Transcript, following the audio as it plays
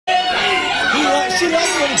She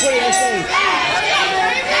likes when you put it like that.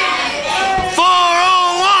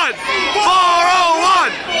 401!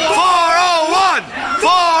 401! 401!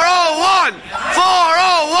 401!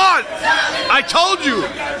 401! I told you!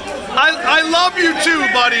 I love you too,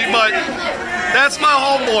 buddy, but that's my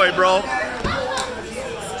homeboy, bro.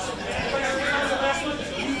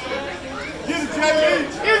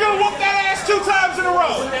 You're gonna whoop that ass 2 times in a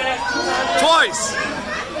row. Twice.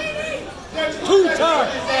 2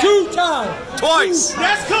 times. 2 times. Twice.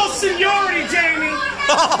 That's called seniority, Jamie.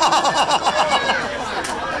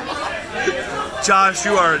 Josh,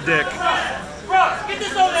 you are a dick. Bro, get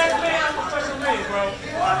this old ass man out the special ring, bro.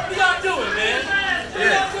 You gotta do it, man.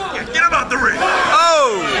 Yeah. Get him out the ring.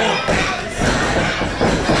 Oh!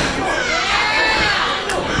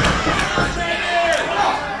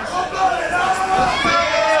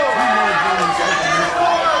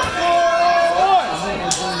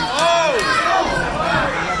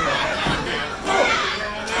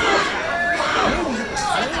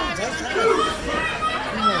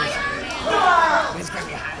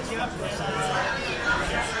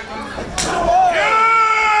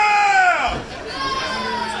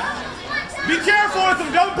 Be careful with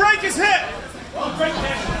him. Don't break his hip. Don't break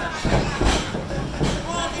that.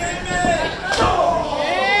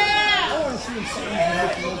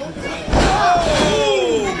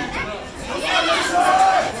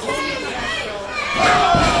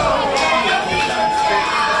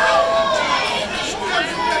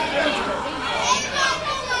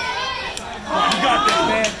 You got this,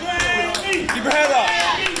 man. Keep your head up.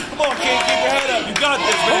 Come on, kid. Keep your head up. You got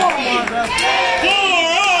this, man. Come on, bro.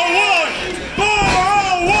 401!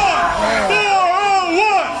 401!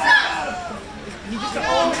 401! You just an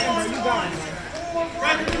old man, bro. You got it, man.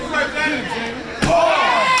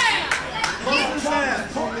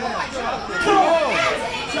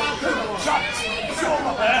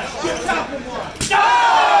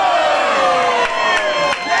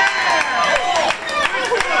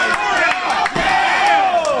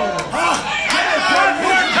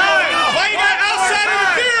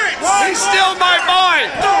 He's still my boy.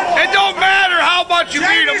 It don't matter how much you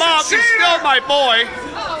beat him up. He's still my boy.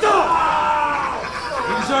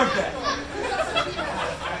 You deserve that.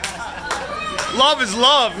 Love is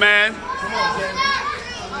love, man.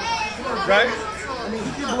 Right? I mean,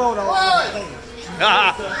 he can blow it all over the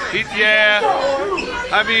place. Yeah.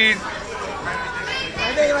 I mean, I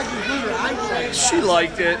think like he's leaving. I say, she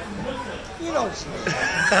liked it. you know, she.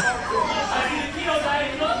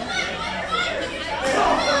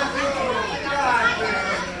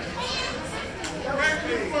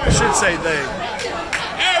 I should say they.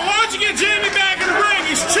 Hey, why don't you get Jamie back in the ring?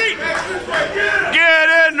 He's cheating. Get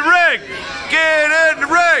in the ring! Get in the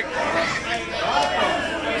ring!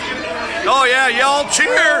 Oh yeah, y'all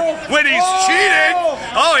cheer when he's cheating.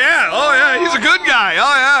 Oh yeah, he's a good guy.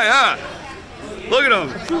 Oh yeah. Look at him.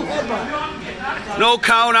 No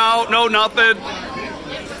count out, no nothing.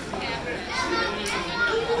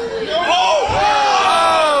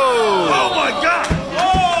 Oh my God!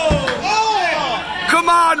 Come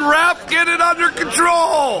on, ref, get it under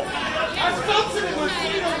control.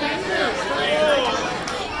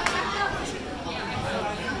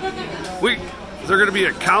 Wait, is there gonna be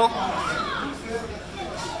a count?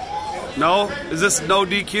 No? Is this no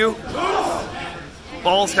DQ?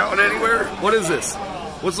 Balls counting anywhere? What is this?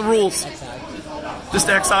 What's the rules? Just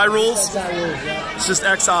XI rules? XI rules, yeah. It's just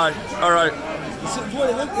XI. All right. It's what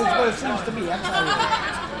it seems to be. XI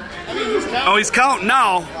rules. Oh, he's counting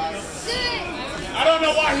now. I don't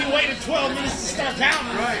know why he waited 12 minutes to start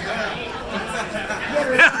counting.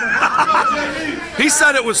 He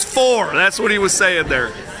said it was 4. That's what he was saying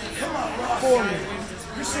there. 4 minutes.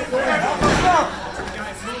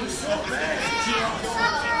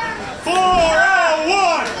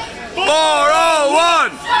 401!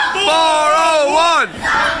 401! 401!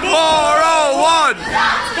 401!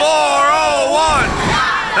 401!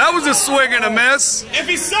 That was a swing and a miss. If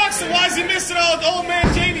he sucks, then why is he missing all the old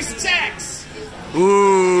man Jamie's attacks?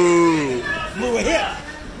 Ooh. Blew a hit.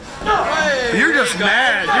 You're just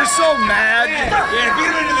mad. You're so mad. Yeah,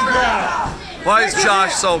 get him into the ground. Why is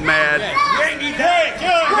Josh so mad? Break your hip!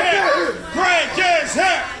 Break his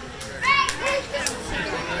hip!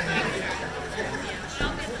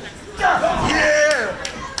 Yeah.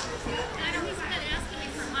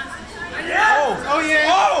 Oh yeah.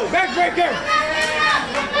 Oh, back breaker.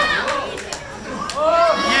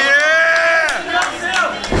 Yeah!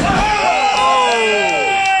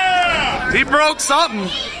 Oh! He broke something.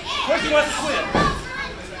 Where's the West Quit?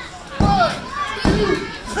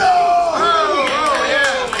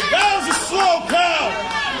 That was a slow count!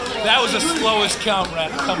 That was the slowest count,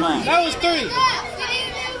 ref. Come on. That was 3.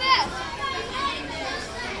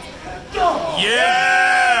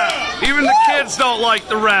 Yeah! Even the kids don't like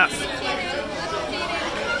the ref.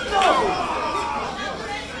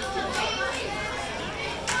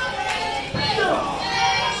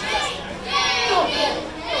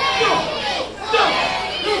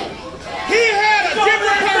 He had a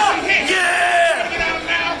different person hit. Yeah! Get out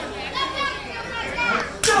now.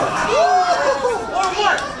 Or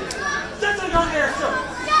what? Sit on there, sir.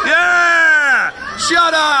 Yeah!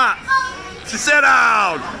 Shut up! Sit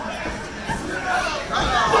down!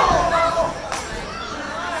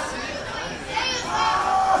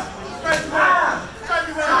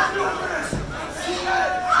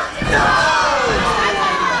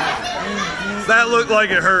 That looked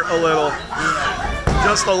like it hurt a little.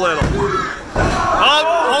 Just a little.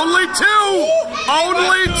 Oh, only two!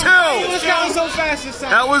 Only two! So fast this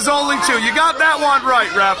time. That was only two. You got that one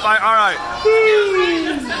right, ref. All right.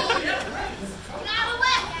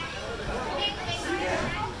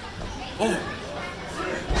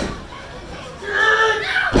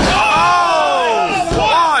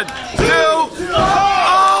 One, two.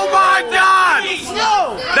 Oh my God!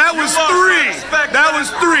 That was three. That was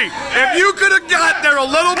three. If you could have got there a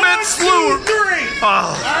little bit slower.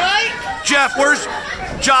 Oh. Jeff,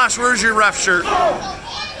 Josh, where's your ref shirt?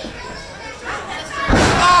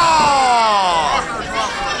 Oh!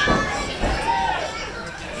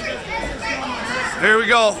 Here we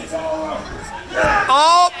go.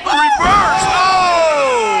 Oh, reverse. Oh!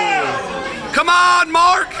 Come on,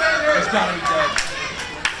 Mark.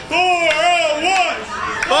 401.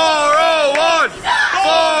 401.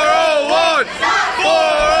 401. 401.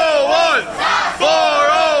 401.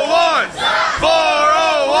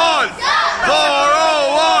 401.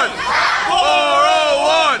 401.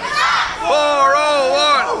 401.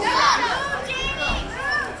 401.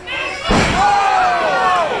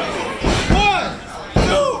 1,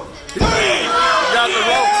 2, 3. He had the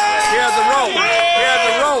rope. He had the rope. He had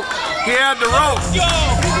the rope. He had the rope. Yo,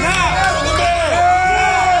 now, the man.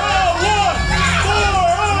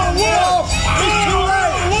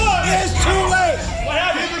 It's too late.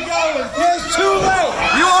 It's too late.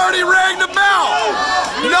 You already rang the bell.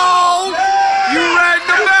 No, you rang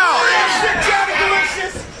the bell.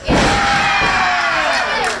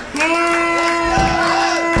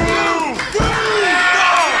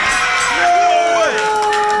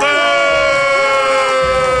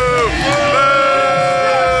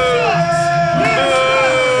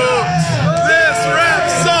 This ref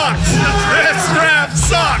sucks. This ref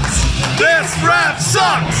sucks. This ref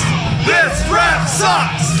sucks. This ref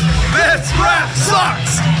sucks. This ref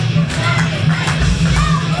sucks.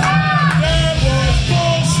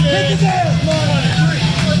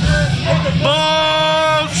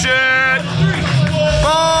 Bullshit.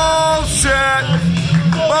 Bullshit.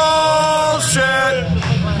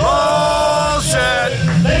 Bullshit.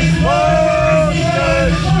 Bullshit.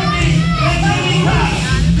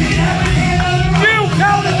 You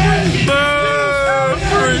counted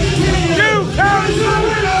three. You counted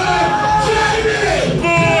three.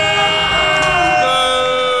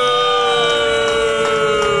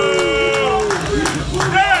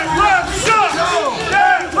 That ref sucks.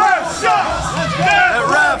 That ref sucks. That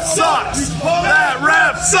ref sucks. That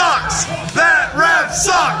ref sucks. That ref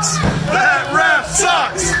sucks. That ref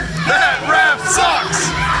sucks. That ref sucks.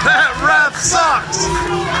 That ref sucks.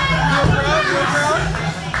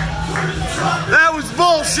 That was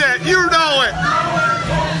bullshit. You know it.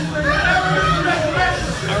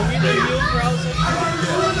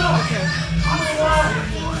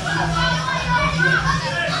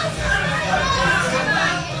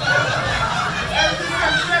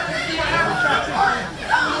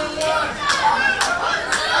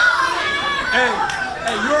 Hey,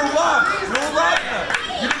 you're robbed. You're robbed now.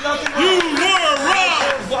 You did nothing wrong. You were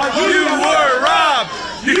robbed. You were robbed.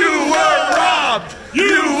 You were robbed.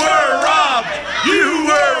 You were robbed. You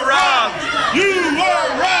were robbed. You were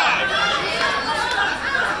robbed.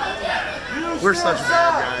 We're such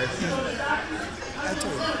bad guys.